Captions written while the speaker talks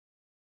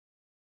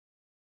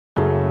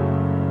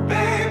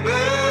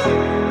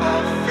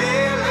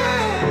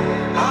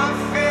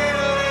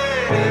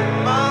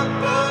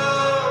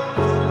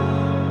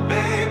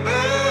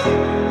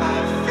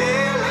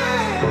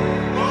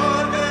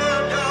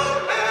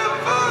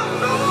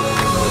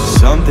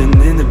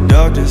something in the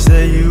darkness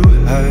that you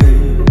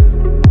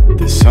hide.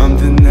 There's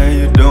something that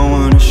you don't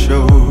wanna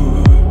show.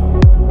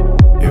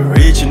 You're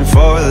reaching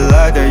for a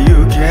light that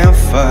you can't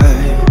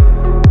fight.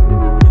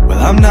 Well,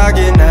 I'm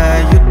knocking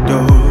at your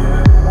door.